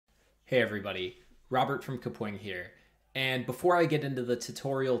Hey everybody, Robert from Kapwing here. And before I get into the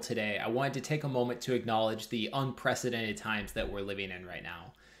tutorial today, I wanted to take a moment to acknowledge the unprecedented times that we're living in right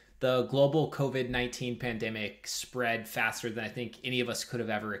now. The global COVID-19 pandemic spread faster than I think any of us could have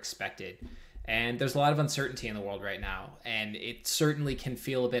ever expected. And there's a lot of uncertainty in the world right now, and it certainly can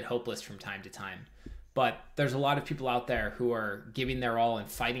feel a bit hopeless from time to time. But there's a lot of people out there who are giving their all and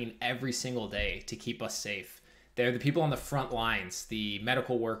fighting every single day to keep us safe. They're the people on the front lines, the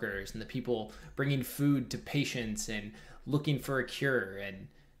medical workers, and the people bringing food to patients and looking for a cure, and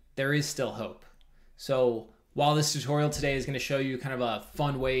there is still hope. So while this tutorial today is going to show you kind of a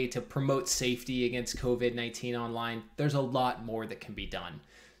fun way to promote safety against COVID-19 online, there's a lot more that can be done.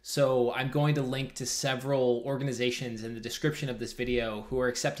 So I'm going to link to several organizations in the description of this video who are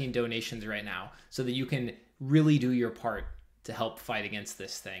accepting donations right now so that you can really do your part to help fight against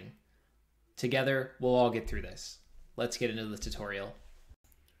this thing. Together, we'll all get through this. Let's get into the tutorial.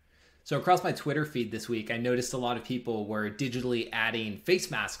 So across my Twitter feed this week, I noticed a lot of people were digitally adding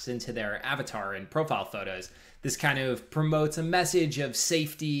face masks into their avatar and profile photos. This kind of promotes a message of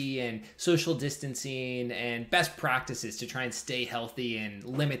safety and social distancing and best practices to try and stay healthy and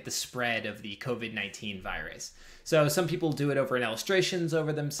limit the spread of the COVID-19 virus. So some people do it over in illustrations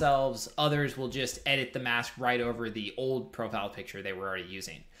over themselves. Others will just edit the mask right over the old profile picture they were already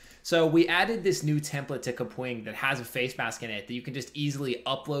using. So we added this new template to Kapwing that has a face mask in it that you can just easily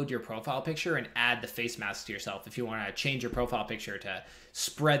upload your profile picture and add the face mask to yourself if you want to change your profile picture to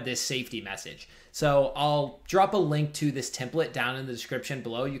spread this safety message. So I'll drop a link to this template down in the description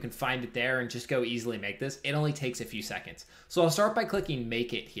below. You can find it there and just go easily make this. It only takes a few seconds. So I'll start by clicking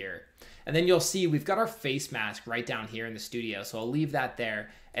Make It here. And then you'll see we've got our face mask right down here in the studio. So I'll leave that there.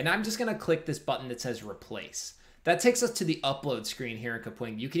 And I'm just going to click this button that says Replace. That takes us to the upload screen here in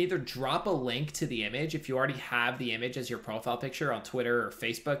Kapwing. You can either drop a link to the image if you already have the image as your profile picture on Twitter or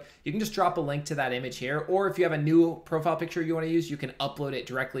Facebook. You can just drop a link to that image here, or if you have a new profile picture you want to use, you can upload it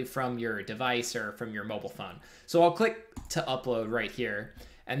directly from your device or from your mobile phone. So I'll click to upload right here,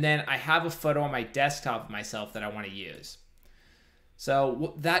 and then I have a photo on my desktop of myself that I want to use.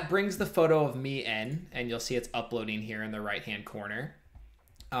 So that brings the photo of me in, and you'll see it's uploading here in the right-hand corner.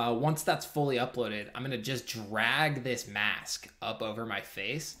 Once that's fully uploaded, I'm going to just drag this mask up over my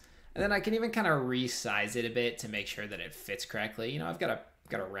face. And then I can even kind of resize it a bit to make sure that it fits correctly. You know, I've got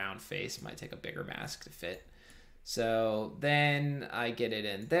a round face. Might take a bigger mask to fit. So then I get it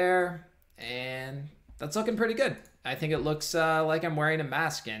in there, and that's looking pretty good. I think it looks like I'm wearing a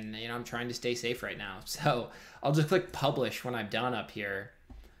mask, and you know, I'm trying to stay safe right now. So I'll just click Publish when I'm done up here.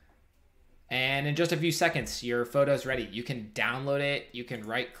 And in just a few seconds, your photo's ready. You can download it, you can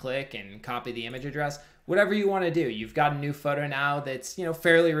right click and copy the image address, whatever you want to do. You've got a new photo now that's, you know,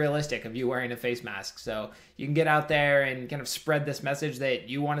 fairly realistic of you wearing a face mask. So you can get out there and kind of spread this message that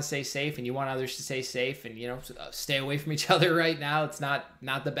you want to stay safe and you want others to stay safe and, you know, stay away from each other right now. It's not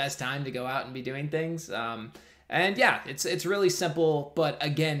the best time to go out and be doing things. And yeah, it's really simple, but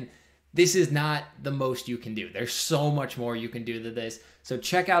again, this is not the most you can do. There's so much more you can do to this. So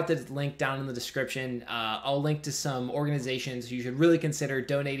check out the link down in the description. I'll link to some organizations you should really consider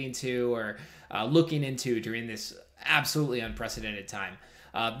donating to or looking into during this absolutely unprecedented time.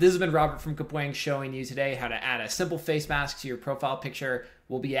 This has been Robert from Kapwing showing you today how to add a simple face mask to your profile picture.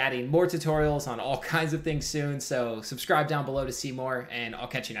 We'll be adding more tutorials on all kinds of things soon. So subscribe down below to see more, and I'll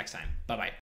catch you next time. Bye-bye.